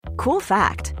Cool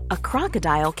fact, a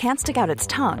crocodile can't stick out its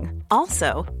tongue.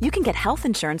 Also, you can get health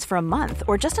insurance for a month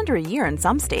or just under a year in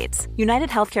some states. United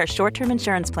Healthcare short-term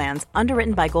insurance plans,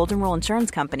 underwritten by Golden Rule Insurance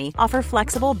Company, offer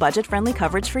flexible, budget-friendly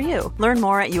coverage for you. Learn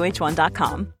more at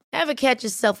uh1.com. Ever catch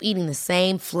yourself eating the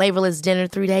same flavorless dinner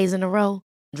 3 days in a row?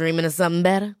 Dreaming of something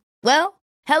better? Well,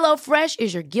 HelloFresh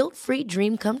is your guilt-free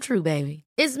dream come true, baby.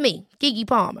 It's me, Keke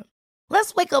Palmer.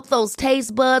 Let's wake up those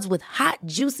taste buds with hot,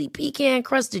 juicy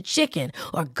pecan-crusted chicken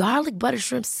or garlic butter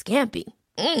shrimp scampi.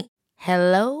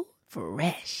 Hello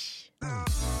Fresh.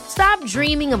 Stop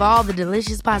dreaming of all the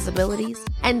delicious possibilities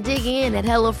and dig in at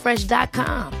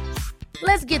HelloFresh.com.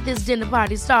 Let's get this dinner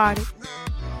party started.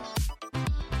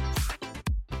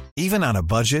 Even on a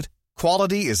budget,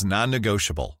 quality is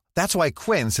non-negotiable. That's why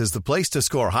Quince is the place to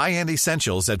score high-end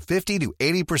essentials at 50 to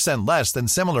 80% less than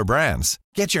similar brands.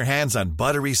 Get your hands on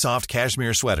buttery soft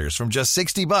cashmere sweaters from just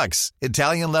 $60,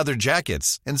 Italian leather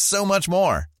jackets, and so much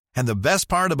more. And the best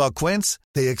part about Quince,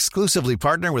 they exclusively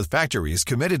partner with factories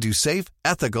committed to safe,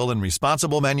 ethical, and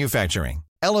responsible manufacturing.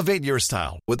 Elevate your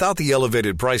style without the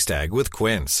elevated price tag with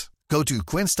Quince. Go to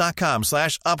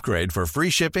quince.com/upgrade for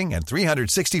free shipping and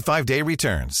 365-day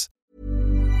returns.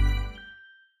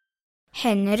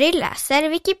 Henry läser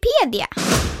Wikipedia.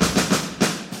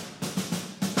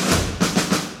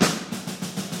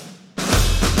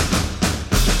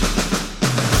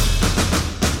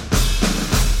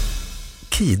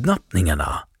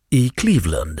 Kidnappningarna i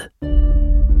Cleveland.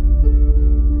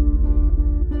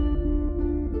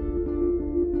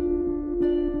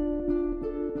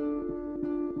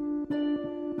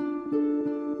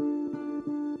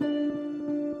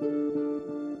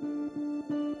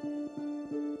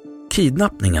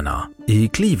 Kidnappningarna i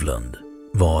Cleveland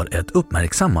var ett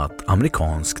uppmärksammat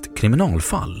amerikanskt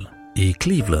kriminalfall i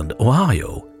Cleveland,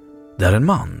 Ohio, där en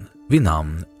man vid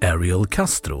namn Ariel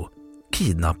Castro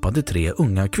kidnappade 3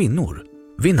 unga kvinnor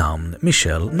vid namn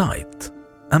Michelle Knight,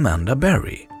 Amanda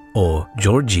Berry och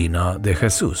Georgina de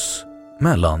Jesus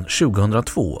mellan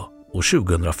 2002 och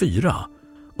 2004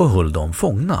 och höll dem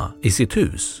fångna i sitt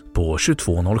hus på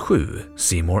 2207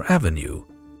 Seymour Avenue.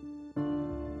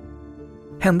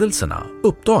 Händelserna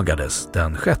uppdagades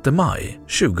den 6 maj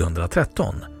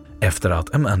 2013 efter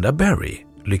att Amanda Berry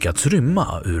lyckats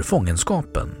rymma ur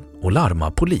fångenskapen och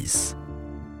larma polis.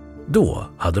 Då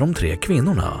hade de 3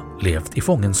 kvinnorna levt i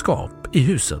fångenskap i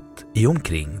huset i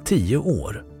omkring 10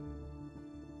 år.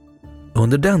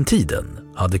 Under den tiden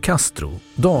hade Castro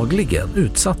dagligen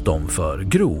utsatt dem för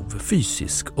grov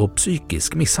fysisk och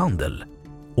psykisk misshandel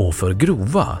och för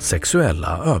grova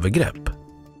sexuella övergrepp.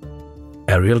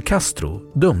 Ariel Castro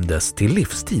dömdes till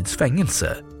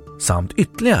livstidsfängelse samt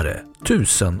ytterligare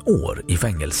 1000 år i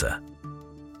fängelse.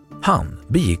 Han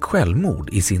begick självmord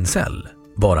i sin cell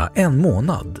bara 1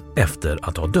 månad efter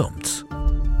att ha dömts.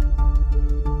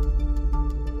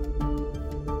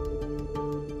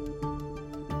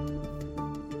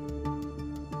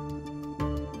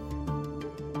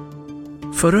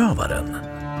 Förövaren.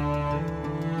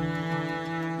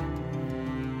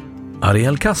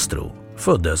 Ariel Castro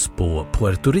föddes på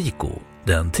Puerto Rico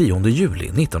den 10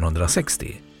 juli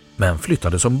 1960 men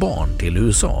flyttade som barn till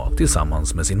USA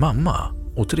tillsammans med sin mamma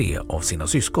och 3 av sina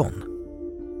syskon.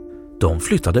 De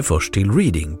flyttade först till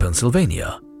Reading,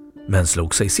 Pennsylvania, men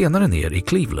slog sig senare ner i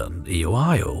Cleveland i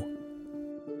Ohio.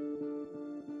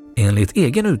 Enligt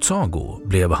egen utsago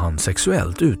blev han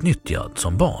sexuellt utnyttjad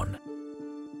som barn.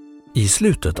 I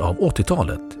slutet av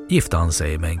 80-talet gifte han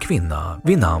sig med en kvinna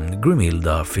vid namn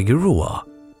Grimilda Figueroa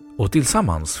och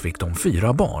tillsammans fick de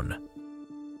 4 barn.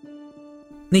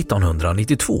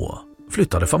 1992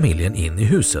 flyttade familjen in i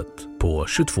huset på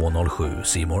 2207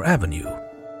 Seymour Avenue.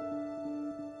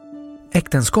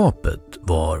 Äktenskapet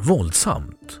var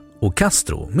våldsamt och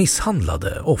Castro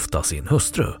misshandlade ofta sin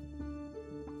hustru.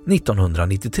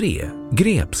 1993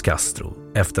 greps Castro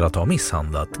efter att ha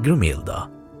misshandlat Grimilda.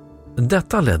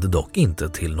 Detta ledde dock inte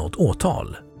till något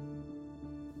åtal.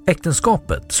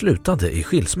 Äktenskapet slutade i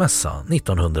skilsmässa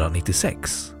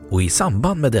 1996 och i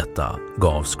samband med detta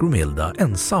gavs Grimilda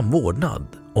ensam vårdnad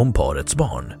om parets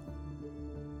barn.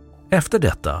 Efter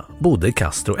detta bodde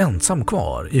Castro ensam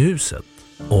kvar i huset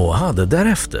och hade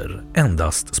därefter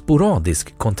endast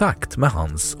sporadisk kontakt med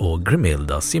hans och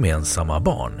Grimildas gemensamma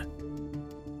barn.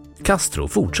 Castro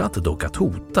fortsatte dock att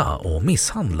hota och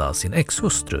misshandla sin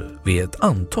exhustru vid ett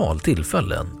antal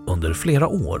tillfällen under flera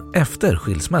år efter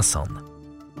skilsmässan.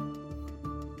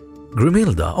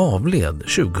 Grimilda avled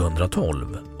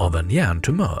 2012 av en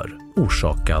hjärntumör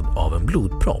orsakad av en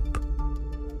blodpropp.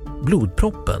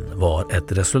 Blodproppen var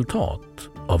ett resultat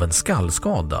av en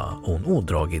skallskada hon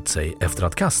ådragit sig efter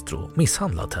att Castro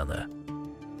misshandlat henne.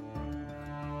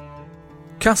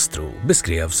 Castro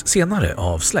beskrevs senare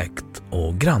av släkt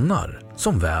och grannar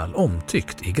som väl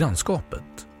omtyckt i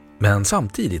grannskapet, men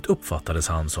samtidigt uppfattades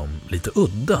han som lite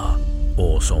udda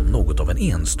och som något av en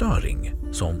enstöring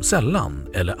som sällan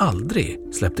eller aldrig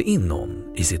släppte in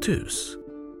någon i sitt hus.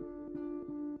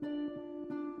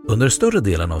 Under större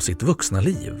delen av sitt vuxna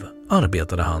liv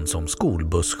arbetade han som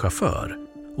skolbusschaufför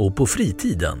och på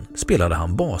fritiden spelade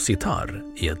han basgitarr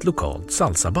i ett lokalt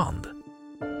salsaband.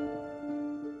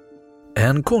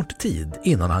 En kort tid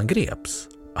innan han greps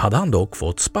hade han dock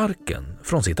fått sparken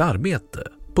från sitt arbete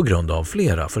på grund av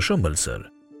flera försummelser,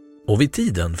 och vid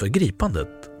tiden för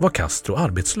gripandet var Castro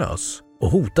arbetslös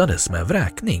och hotades med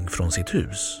vräkning från sitt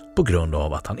hus på grund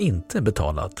av att han inte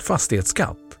betalat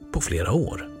fastighetsskatt på flera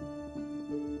år.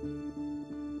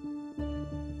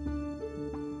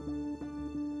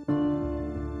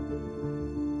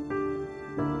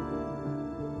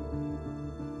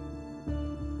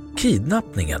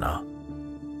 Kidnappningarna.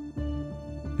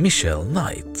 Michelle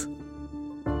Knight.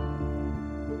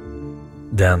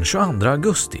 Den 22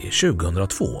 augusti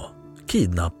 2002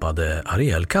 kidnappade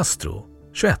Ariel Castro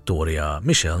 21-åriga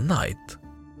Michelle Knight.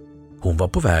 Hon var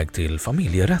på väg till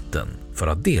familjerätten för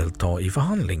att delta i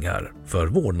förhandlingar för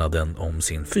vårdnaden om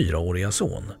sin 4-åriga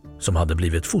son som hade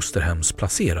blivit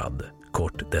fosterhemsplacerad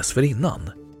kort dessförinnan.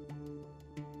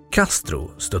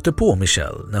 Castro stötte på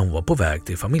Michelle när hon var på väg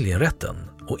till familjerätten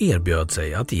och erbjöd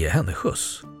sig att ge henne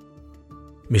skjuts.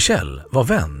 Michelle var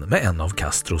vän med en av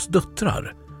Castros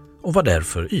döttrar och var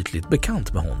därför ytligt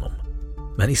bekant med honom.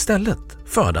 Men istället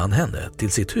förde han henne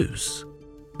till sitt hus,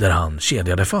 där han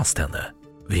kedjade fast henne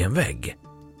vid en vägg.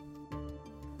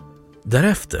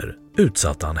 Därefter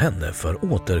utsatte han henne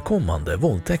för återkommande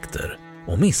våldtäkter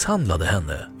och misshandlade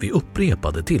henne vid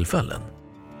upprepade tillfällen.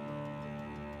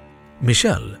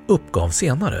 Michelle uppgav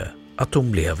senare att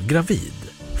hon blev gravid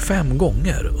 5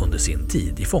 gånger under sin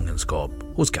tid i fångenskap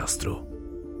hos Castro.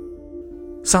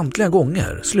 Samtliga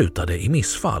gånger slutade i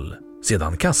missfall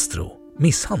sedan Castro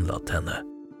misshandlat henne.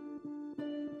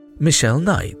 Michelle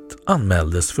Knight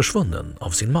anmäldes försvunnen av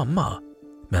sin mamma,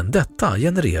 men detta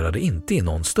genererade inte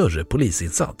någon större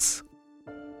polisinsats.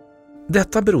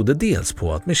 Detta berodde dels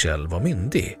på att Michelle var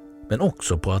myndig, men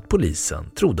också på att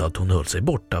polisen trodde att hon höll sig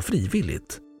borta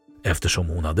frivilligt eftersom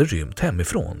hon hade rymt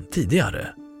hemifrån tidigare.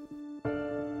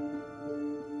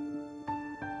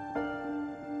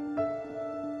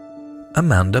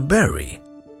 Amanda Berry.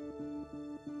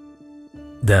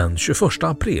 Den 21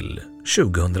 april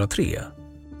 2003,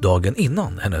 dagen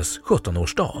innan hennes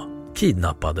 17-årsdag,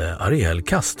 kidnappade Ariel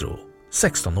Castro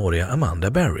 16-åriga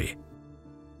Amanda Berry.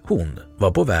 Hon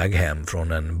var på väg hem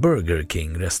från en Burger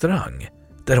King-restaurang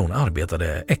där hon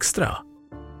arbetade extra.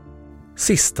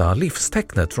 Sista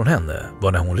livstecknet från henne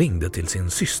var när hon ringde till sin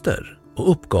syster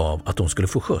och uppgav att hon skulle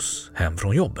få skjuts hem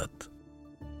från jobbet.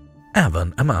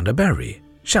 Även Amanda Berry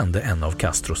kände en av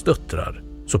Castros döttrar,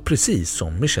 så precis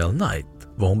som Michelle Knight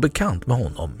var hon bekant med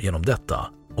honom genom detta,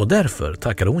 och därför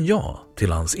tackade hon ja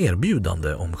till hans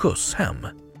erbjudande om skjuts hem.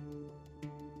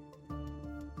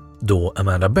 Då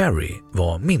Amanda Berry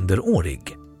var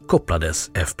minderårig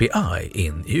kopplades FBI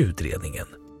in i utredningen.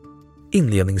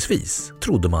 Inledningsvis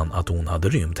trodde man att hon hade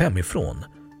rymt hemifrån,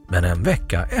 men en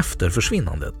vecka efter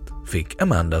försvinnandet fick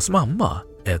Amandas mamma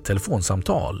ett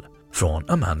telefonsamtal från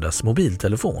Amandas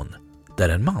mobiltelefon där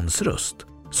en mans röst,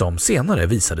 som senare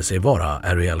visade sig vara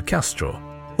Ariel Castro,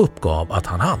 uppgav att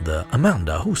han hade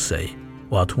Amanda hos sig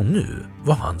och att hon nu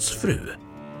var hans fru.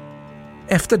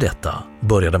 Efter detta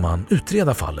började man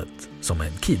utreda fallet som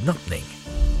en kidnappning.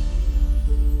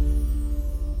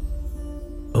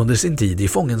 Under sin tid i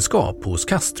fångenskap hos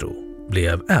Castro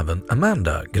blev även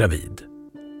Amanda gravid.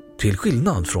 Till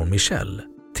skillnad från Michelle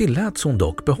tilläts hon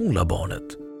dock behålla barnet,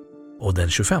 och den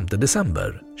 25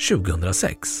 december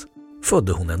 2006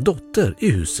 födde hon en dotter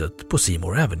i huset på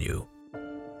Seymour Avenue.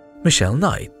 Michelle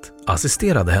Knight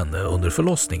assisterade henne under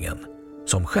förlossningen,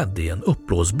 som skedde i en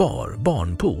uppblåsbar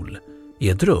barnpool i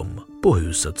ett rum på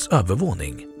husets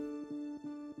övervåning.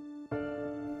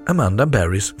 Amanda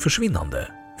Berrys försvinnande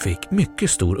fick mycket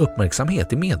stor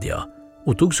uppmärksamhet i media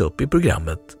och togs upp i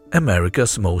programmet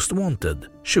America's Most Wanted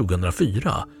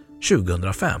 2004,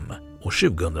 2005 och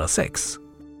 2006.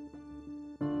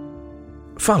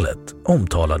 Fallet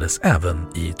omtalades även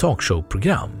i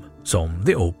talkshow-program som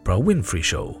The Oprah Winfrey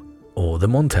Show och The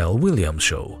Montel Williams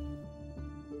Show.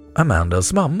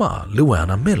 Amandas mamma,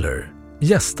 Luana Miller,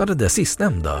 gästade det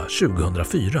sistnämnda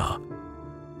 2004.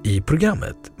 I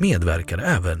programmet medverkade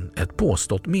även ett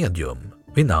påstått medium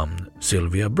vid namn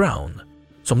Sylvia Brown,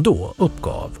 som då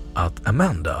uppgav att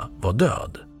Amanda var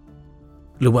död.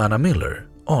 Luana Miller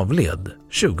avled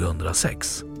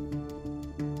 2006.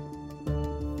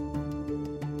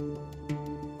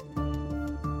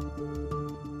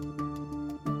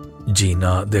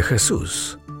 Gina de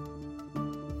Jesus.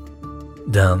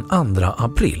 Den 2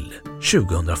 april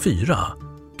 2004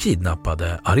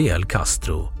 kidnappade Ariel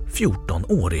Castro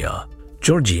 14-åriga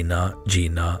Georgina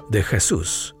Gina de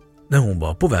Jesus när hon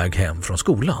var på väg hem från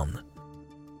skolan.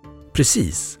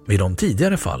 Precis vid de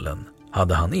tidigare fallen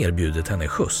hade han erbjudit henne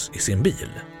skjuts i sin bil.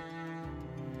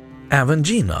 Även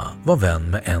Gina var vän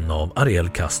med en av Ariel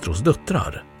Castros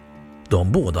döttrar.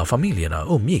 De båda familjerna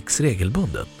umgicks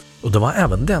regelbundet och det var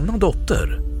även denna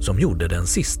dotter som gjorde den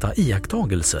sista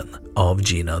iakttagelsen av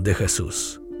Gina de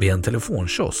Jesus vid en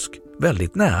telefonkiosk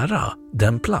väldigt nära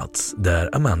den plats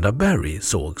där Amanda Berry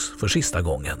sågs för sista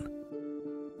gången.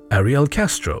 Ariel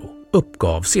Castro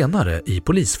uppgav senare i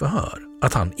polisförhör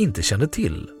att han inte kände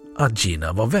till att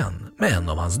Gina var vän med en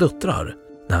av hans döttrar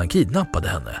när han kidnappade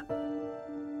henne.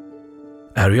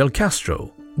 Ariel Castro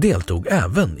deltog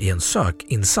även i en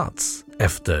sökinsats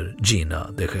efter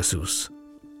Gina de Jesus.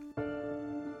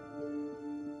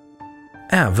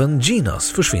 Även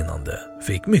Ginas försvinnande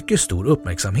fick mycket stor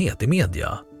uppmärksamhet i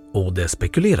media och det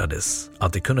spekulerades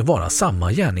att det kunde vara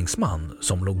samma gärningsman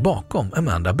som låg bakom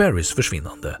Amanda Berrys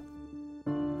försvinnande.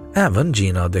 Även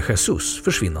Gina de Jesus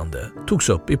försvinnande togs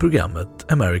upp i programmet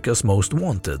America's Most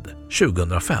Wanted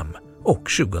 2005 och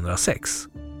 2006.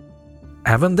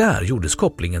 Även där gjordes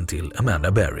kopplingen till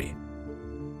Amanda Berry.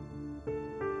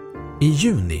 I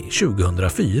juni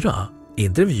 2004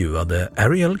 intervjuade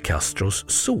Ariel Castros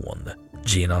son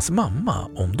Ginas mamma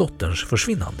om dotterns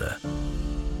försvinnande.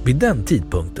 Vid den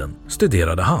tidpunkten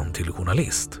studerade han till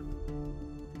journalist.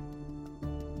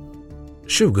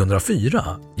 2004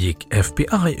 gick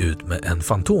FBI ut med en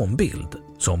fantombild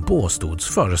som påstods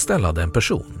föreställa den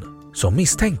person som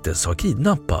misstänktes ha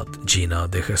kidnappat Gina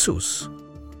de Jesus.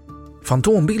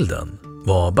 Fantombilden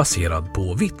var baserad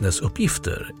på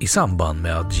vittnesuppgifter i samband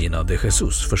med att Gina de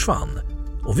Jesus försvann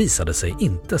och visade sig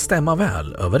inte stämma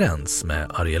väl överens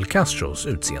med Ariel Castros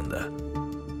utseende.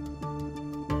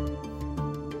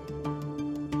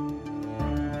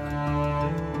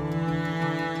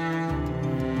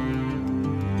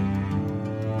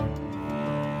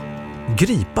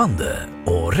 Gripande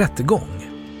och rättegång.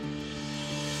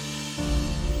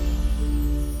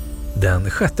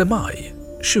 Den 6 maj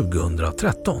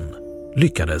 2013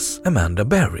 lyckades Amanda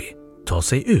Berry ta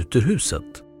sig ut ur huset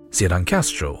sedan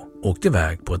Castro åkte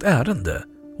iväg på ett ärende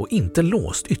och inte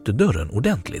låst ytterdörren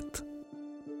ordentligt.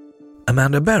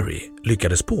 Amanda Berry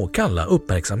lyckades påkalla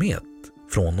uppmärksamhet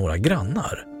från några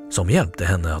grannar som hjälpte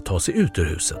henne att ta sig ut ur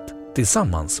huset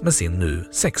tillsammans med sin nu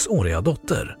 6-åriga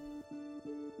dotter.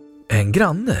 En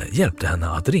granne hjälpte henne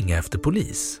att ringa efter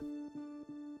polis.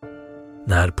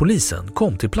 När polisen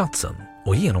kom till platsen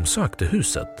och genomsökte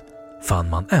huset fann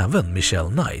man även Michelle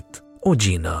Knight och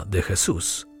Gina de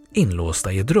Jesus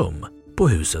inlåsta i ett rum på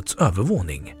husets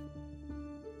övervåning.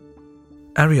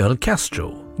 Ariel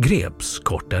Castro greps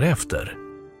kort därefter.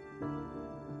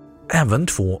 Även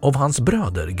 2 av hans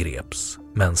bröder greps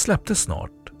men släpptes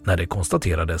snart när det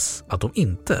konstaterades att de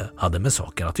inte hade med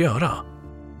saken att göra.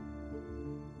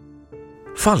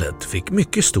 Fallet fick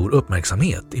mycket stor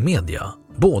uppmärksamhet i media,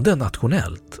 både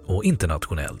nationellt och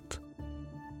internationellt.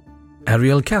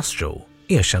 Ariel Castro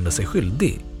erkände sig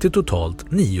skyldig till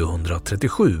totalt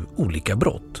 937 olika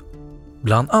brott.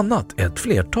 Bland annat ett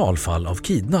flertal fall av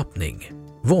kidnappning,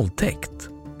 våldtäkt,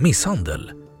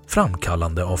 misshandel,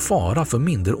 framkallande av fara för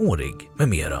minderårig med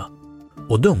mera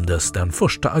och dömdes den 1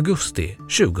 augusti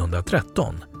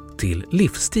 2013 till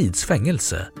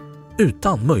livstidsfängelse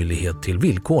utan möjlighet till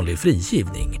villkorlig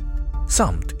frigivning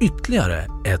samt ytterligare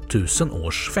 1000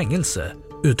 års fängelse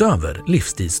utöver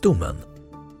livstidsdomen.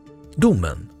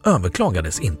 Domen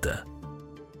överklagades inte.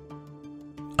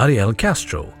 Ariel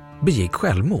Castro begick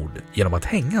självmord genom att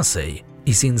hänga sig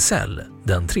i sin cell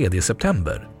den 3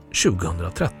 september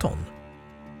 2013.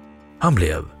 Han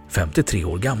blev 53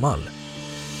 år gammal.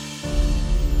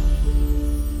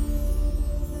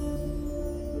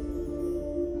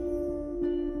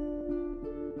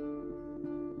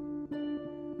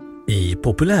 I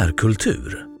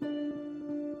populärkultur.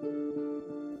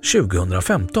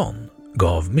 2015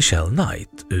 gav Michelle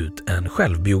Knight ut en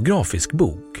självbiografisk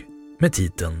bok med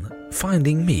titeln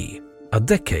Finding Me, A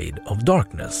Decade of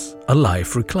Darkness, A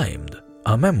Life Reclaimed,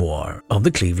 A Memoir of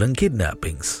the Cleveland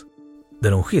Kidnappings,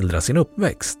 där hon skildrar sin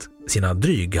uppväxt, sina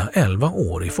dryga 11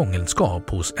 år i fångenskap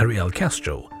hos Ariel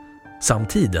Castro samt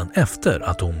tiden efter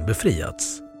att hon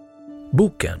befriats.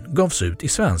 Boken gavs ut i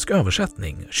svensk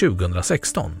översättning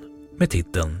 2016 med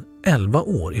titeln 11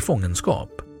 år i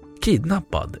fångenskap,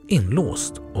 kidnappad,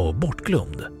 inlåst och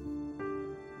bortglömd.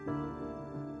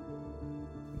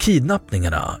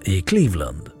 Kidnappningarna i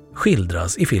Cleveland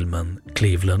skildras i filmen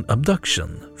Cleveland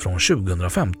Abduction från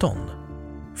 2015.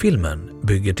 Filmen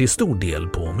bygger till stor del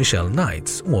på Michelle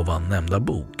Knights ovan nämnda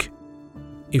bok.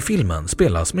 I filmen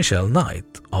spelas Michelle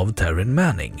Knight av Taryn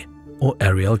Manning och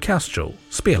Ariel Castro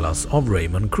spelas av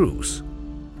Raymond Cruz.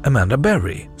 Amanda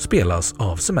Berry spelas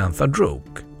av Samantha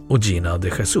Droke och Gina de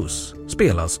Jesus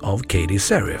spelas av Katie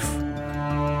Serif.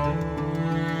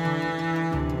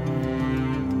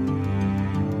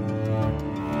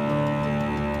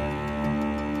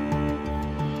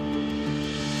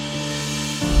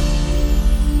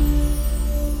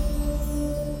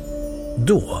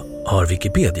 Då har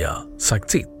Wikipedia sagt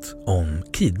sitt om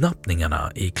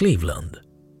kidnappningarna i Cleveland.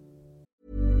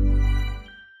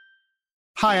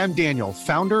 Hi, I'm Daniel,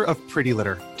 founder of Pretty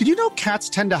Litter. Did you know cats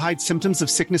tend to hide symptoms of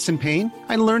sickness and pain?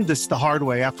 I learned this the hard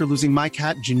way after losing my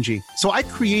cat, Gingy. So I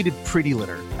created Pretty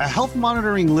Litter, a health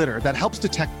monitoring litter that helps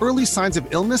detect early signs of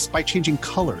illness by changing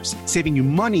colors, saving you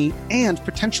money and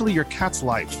potentially your cat's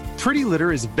life. Pretty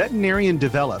Litter is veterinarian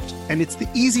developed, and it's the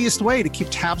easiest way to keep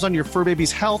tabs on your fur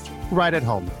baby's health right at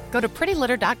home. Go to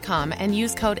prettylitter.com and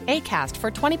use code ACAST for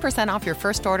 20% off your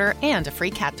first order and a free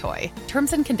cat toy.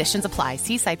 Terms and conditions apply.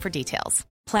 See site for details.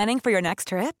 Planning for your next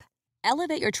trip?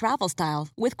 Elevate your travel style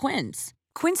with Quince.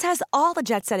 Quince has all the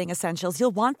jet-setting essentials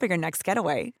you'll want for your next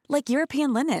getaway, like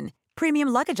European linen, premium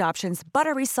luggage options,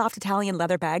 buttery soft Italian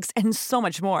leather bags, and so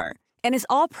much more. And is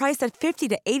all priced at 50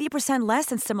 to 80% less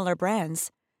than similar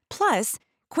brands. Plus,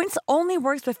 Quince only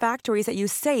works with factories that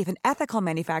use safe and ethical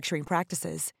manufacturing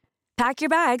practices. Pack your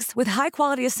bags with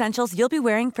high-quality essentials you'll be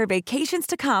wearing for vacations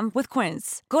to come with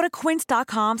Quince. Go to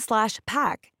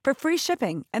quince.com/pack for free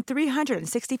shipping and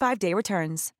 365-day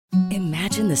returns.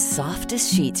 Imagine the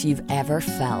softest sheets you've ever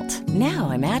felt. Now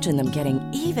imagine them getting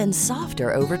even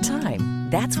softer over time.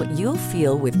 That's what you'll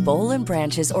feel with Boll &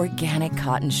 Branch's organic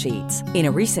cotton sheets. In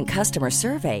a recent customer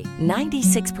survey,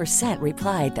 96%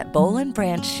 replied that Boll &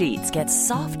 Branch sheets get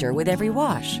softer with every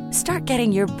wash. Start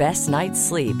getting your best night's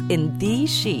sleep in these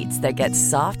sheets that get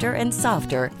softer and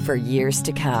softer for years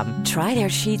to come. Try their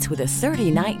sheets with a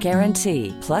 30-night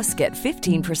guarantee. Plus, get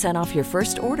 15% off your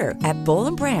first order at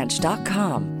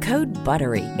bollandbranch.com. Code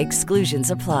BUTTERY. Exclusions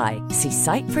apply. See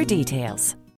site for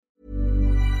details.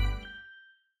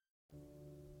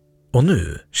 Och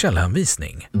nu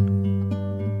källhänvisning.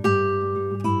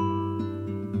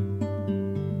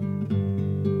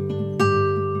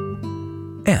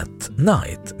 1.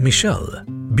 Knight, Michelle.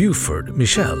 Buford,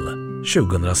 Michelle.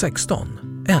 2016.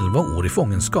 11 år i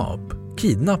fångenskap.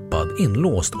 Kidnappad,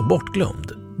 inlåst och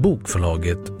bortglömd.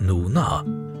 Bokförlaget Nona.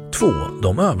 2.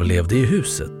 De överlevde i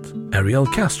huset. Ariel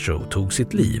Castro tog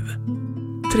sitt liv.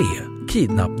 3.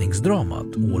 Kidnappningsdramat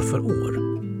år för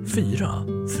år. 4.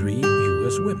 3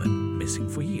 US women missing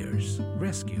for years,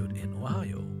 rescued in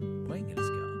Ohio. På engelska.